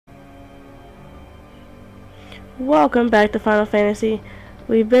Welcome back to Final Fantasy.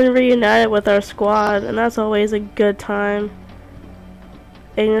 We've been reunited with our squad, and that's always a good time.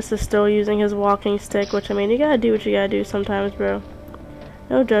 Ignis is still using his walking stick, which, I mean, you gotta do what you gotta do sometimes, bro.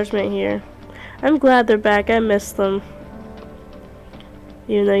 No judgment here. I'm glad they're back. I missed them.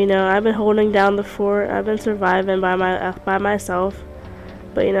 Even though, you know, I've been holding down the fort. I've been surviving by myself.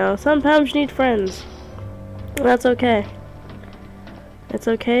 But, you know, sometimes you need friends. And that's okay. It's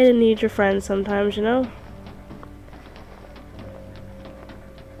okay to need your friends sometimes, you know?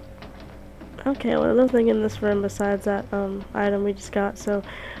 Okay, well, there's nothing in this room besides that item we just got, so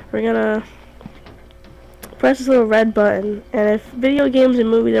we're gonna press this little red button, and if video games and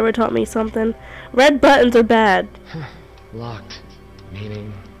movies ever taught me something, red buttons are bad. Locked.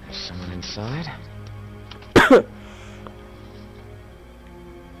 Meaning there's someone inside?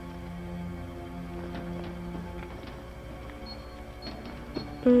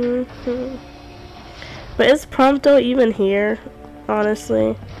 But is Prompto even here,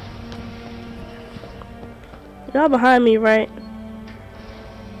 honestly? Y'all behind me, right?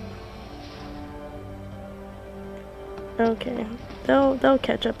 Okay. They'll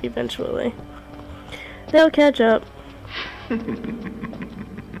catch up eventually. They'll catch up.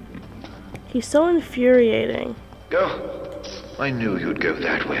 He's so infuriating. Go. I knew you'd go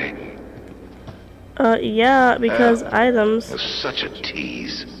that way. Yeah, because items. Was such a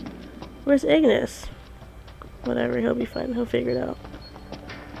tease. Where's Ignis? Whatever, he'll be fine. He'll figure it out.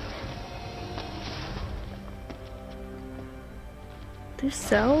 These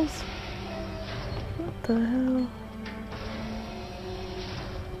cells? What the hell?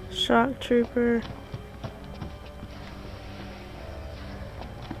 Shock trooper.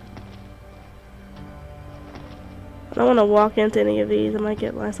 I don't want to walk into any of these. I might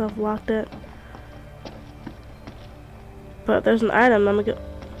get myself locked at. But there's an item. I'm gonna go.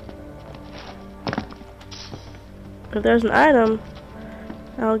 If there's an item,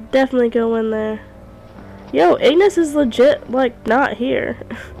 I'll definitely go in there. Yo, Ignis is legit, like, not here.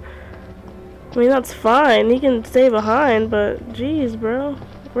 I mean, that's fine. He can stay behind, but jeez, bro.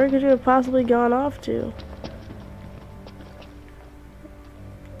 Where could you have possibly gone off to?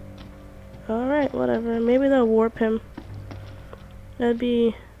 Alright, whatever. Maybe they'll warp him. That'd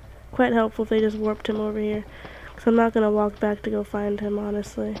be quite helpful if they just warped him over here. Because I'm not going to walk back to go find him,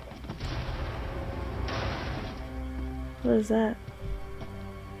 honestly. What is that?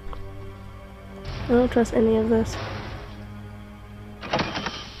 I don't trust any of this.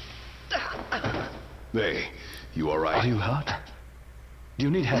 Hey, you alright? Are you hurt? Do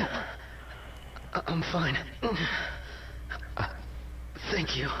you need help? I'm fine.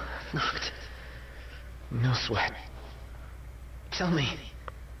 Thank you, Noct. No sweat. Tell me,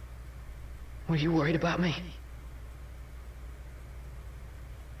 were you worried about me?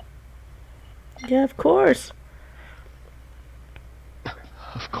 Yeah, of course.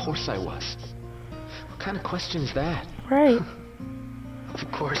 Of course I was. What kind of question's that? Right.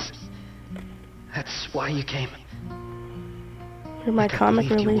 Of course. That's why you came. You're my Like I comic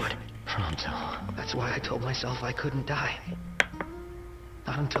believed you relief. would. Pronto. That's why I told myself I couldn't die.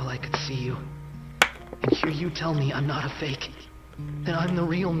 Not until I could see you. And hear you tell me I'm not a fake. That I'm the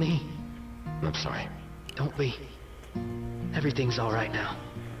real me. I'm sorry. Don't be. Everything's alright now.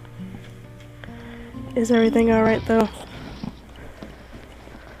 Is everything alright, though?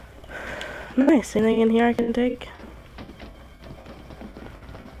 Nice. Anything in here I can take?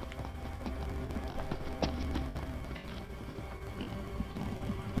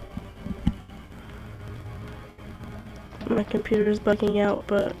 My computer's bugging out,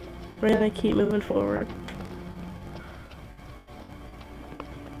 but we're gonna keep moving forward.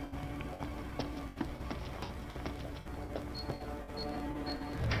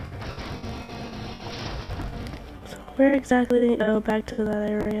 So where exactly? Oh, back to that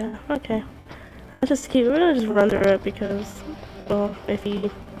area. Okay. We're gonna just run through it because, well, if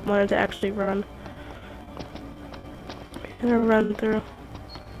he wanted to actually run. We're gonna run through.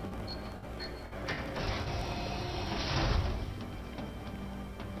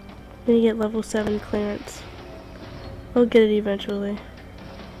 We need to get level 7 clearance. We'll get it eventually.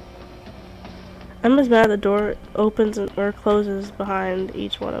 I'm just mad the door opens or closes behind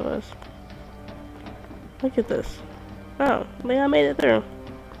each one of us. Look at this. Oh, I made it through.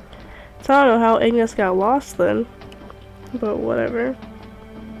 So I don't know how Ignis got lost then, but whatever.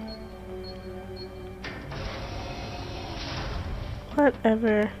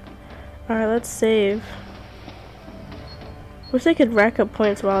 Whatever. Alright, let's save. Wish they could rack up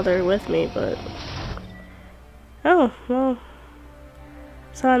points while they're with me, but... Oh, well.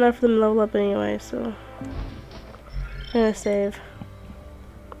 It's not enough for them to level up anyway, so... I'm gonna save.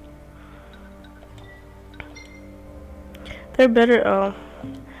 There better, oh.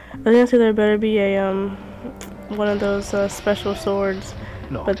 I was gonna say there better be a, one of those, special swords.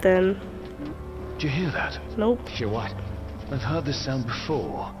 No. But then, Did you hear that? nope. Hear what? I've heard this sound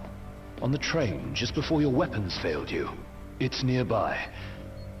before. On the train, just before your weapons failed you. It's nearby.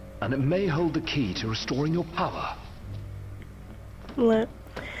 And it may hold the key to restoring your power. Lit.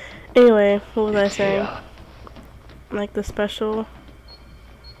 Anyway, what was I It's saying? here. Like the special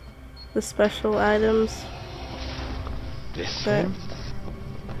items This that thing?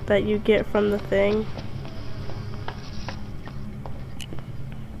 that you get from the thing.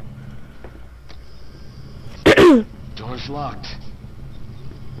 Door's locked.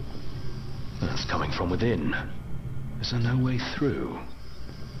 That's coming from within. Is there no way through?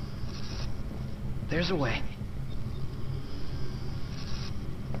 There's a way.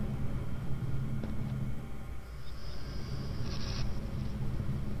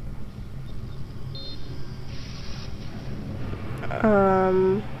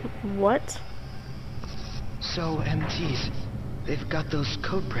 What? So, MTs, they've got those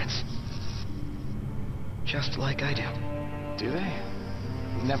code prints. Just like I do. Do they?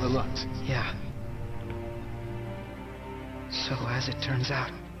 Never looked. Yeah. So, as it turns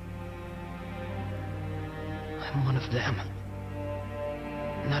out, I'm one of them.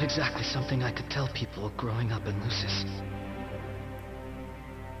 Not exactly something I could tell people growing up in Lucis.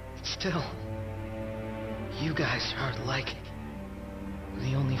 Still, you guys are like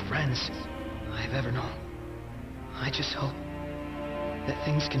the only friends I've ever known. I just hope that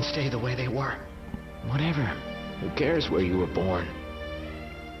things can stay the way they were. Whatever. Who cares where you were born?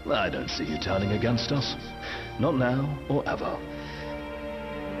 I don't see you turning against us. Not now or ever.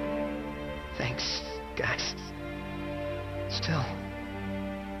 Thanks, guys. Still,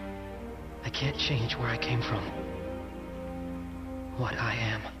 I can't change where I came from. What I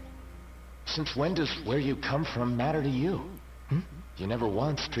am. Since when does where you come from matter to you? Hmm? You never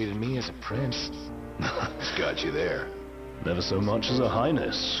once treated me as a prince. It's got you there. Never so much as a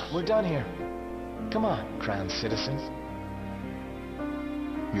highness. We're done here. Come on, crown citizen.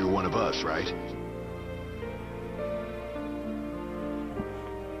 You're one of us, right?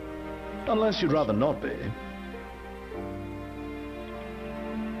 Unless you'd rather not be.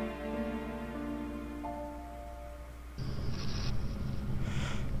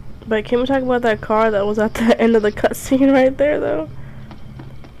 But can we talk about that car that was at the end of the cutscene right there, though?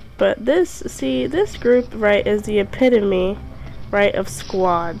 But this group, right, is the epitome, right, of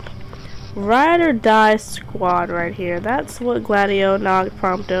squad. Ride or die squad right here. That's what Gladio, Nog,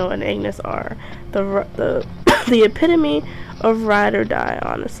 Prompto, and Ignis are. The the epitome of ride or die,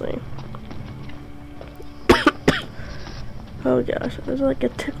 honestly. Oh gosh, there's like a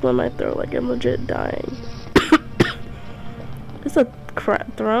tickle in my throat, like I'm legit dying. It's a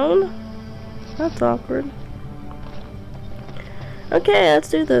throne? That's awkward. Okay, let's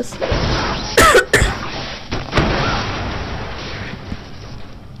do this.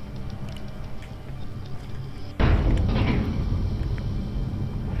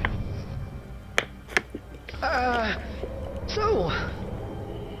 So,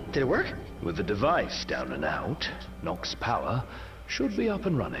 did it work? With the device down and out, Nox's power should be up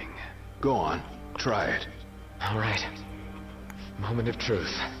and running. Go on, try it. All right. Moment of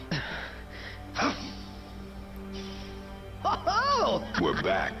truth. Oh! We're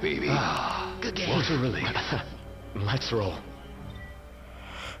back, baby. Good game. What a relief. Let's roll.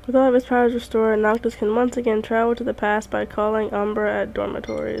 With all of his powers restored, Noctis can once again travel to the past by calling Umbra at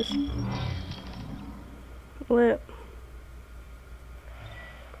dormitories. Lit.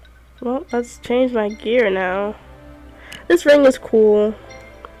 Well, let's change my gear now. This ring is cool,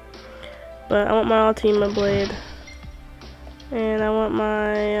 but I want my Ultima blade. And I want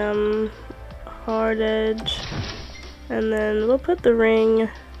my hard edge. And then we'll put the ring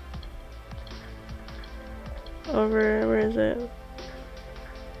over, where is it?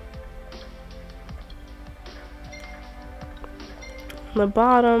 On the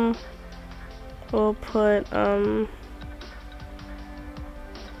bottom, we'll put the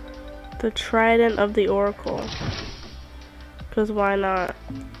Trident of the Oracle, because why not?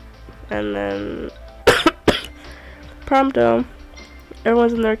 And then Prompto,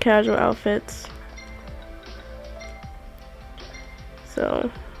 everyone's in their casual outfits, so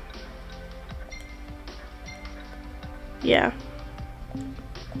yeah,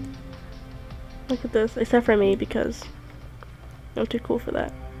 look at this, except for me because I'm too cool for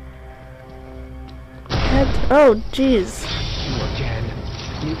that. Oh jeez. You again.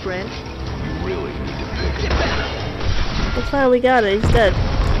 New friend? You really need to pick it up. It's fine, we got it, he's dead.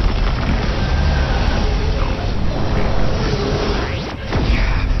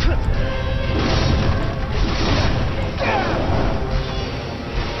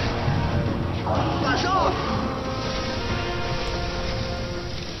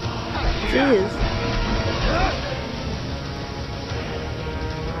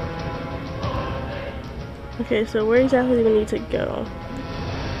 Okay, so where exactly do we need to go?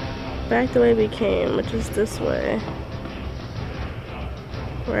 Back the way we came, which is this way.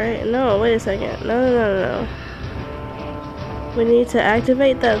 Right? No, wait a second. No. We need to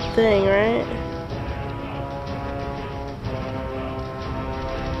activate that thing, right?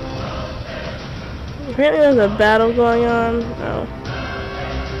 Apparently there's a battle going on. Oh.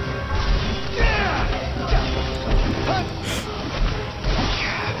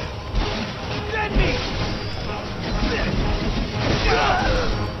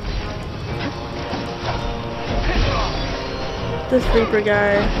 This Reaper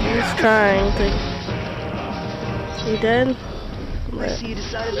guy, he's trying to... He dead? I see you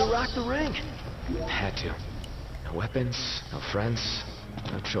decided to rock the ring. Had to. No weapons, no friends,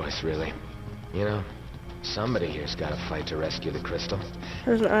 no choice really. You know, somebody here's got to fight to rescue the crystal.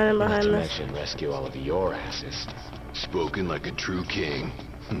 There's an item Not behind to this. mention rescue all of your asses. Spoken like a true king.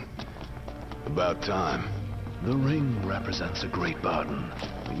 About time. The ring represents a great burden,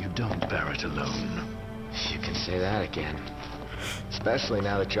 but you don't bear it alone. You can say that again. Especially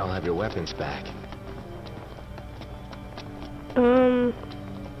now that y'all have your weapons back.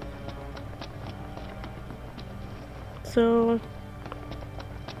 So...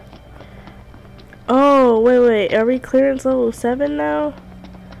 Oh, wait. Are we clearance level 7 now?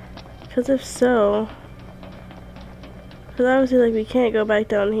 Because if so... Because obviously, like, we can't go back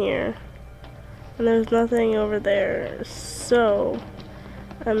down here. And there's nothing over there. So...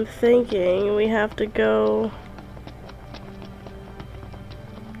 I'm thinking we have to go...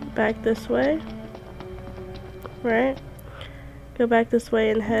 back this way. Right? Go back this way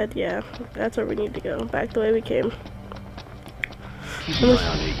and head, yeah. That's where we need to go. Back the way we came. Keep an eye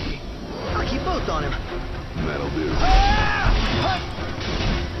on Iggy. I'll keep both on him. That'll do.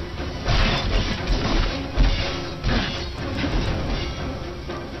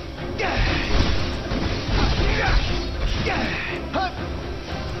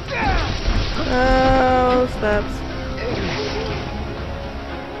 Oh, snaps.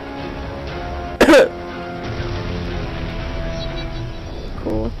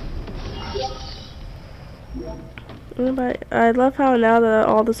 Cool. I love how now that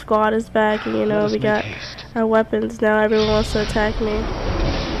all the squad is back and, you know, we got our weapons, now everyone wants to attack me.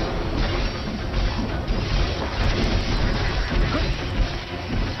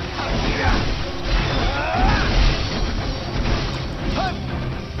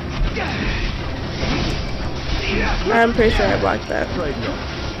 I'm pretty sure I blocked that.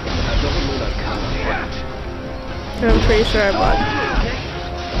 I'm pretty sure I blocked it.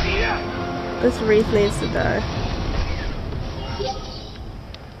 This wreath needs to die.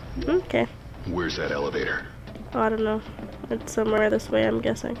 Okay. Where's that elevator? Oh, I don't know. It's somewhere this way, I'm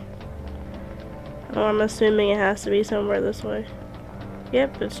guessing. Oh, I'm assuming it has to be somewhere this way.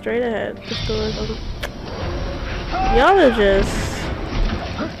 Yep, it's straight ahead. This door is open. Y'all are just...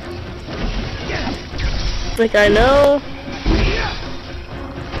 Like, I know...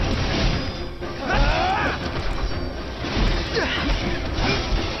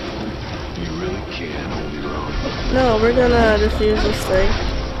 You really can't hold your own. No, we're gonna just use this thing.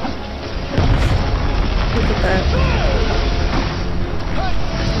 Look at that.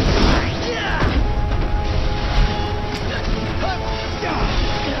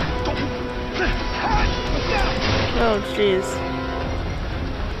 Oh, jeez.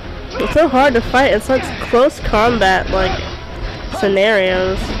 It's so hard to fight in such close combat, like,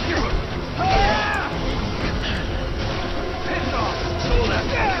 scenarios.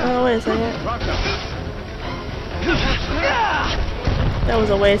 Oh, wait a second. That was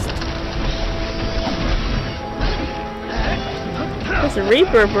a waste. This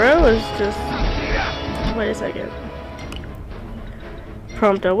Reaper, bro, is just... Wait a second.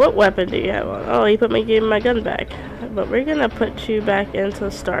 Prompto, what weapon do you have on? Oh, he gave me my gun back. But we're gonna put you back into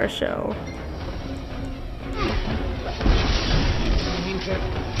Star Shell.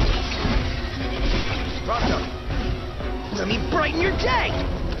 Prompto, let me brighten your day!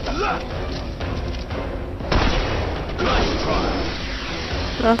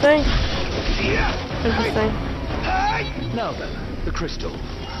 Nothing? Interesting. Now then, the crystal.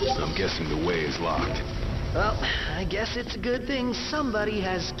 I'm guessing the way is locked. Well, I guess it's a good thing somebody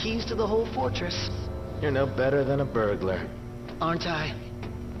has keys to the whole fortress. You're no better than a burglar. Aren't I?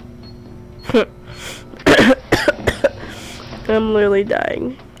 I'm literally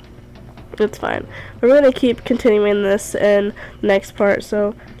dying. It's fine. We're going to keep continuing this in the next part,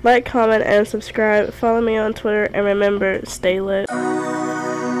 so like, comment, and subscribe. Follow me on Twitter, and remember, stay lit.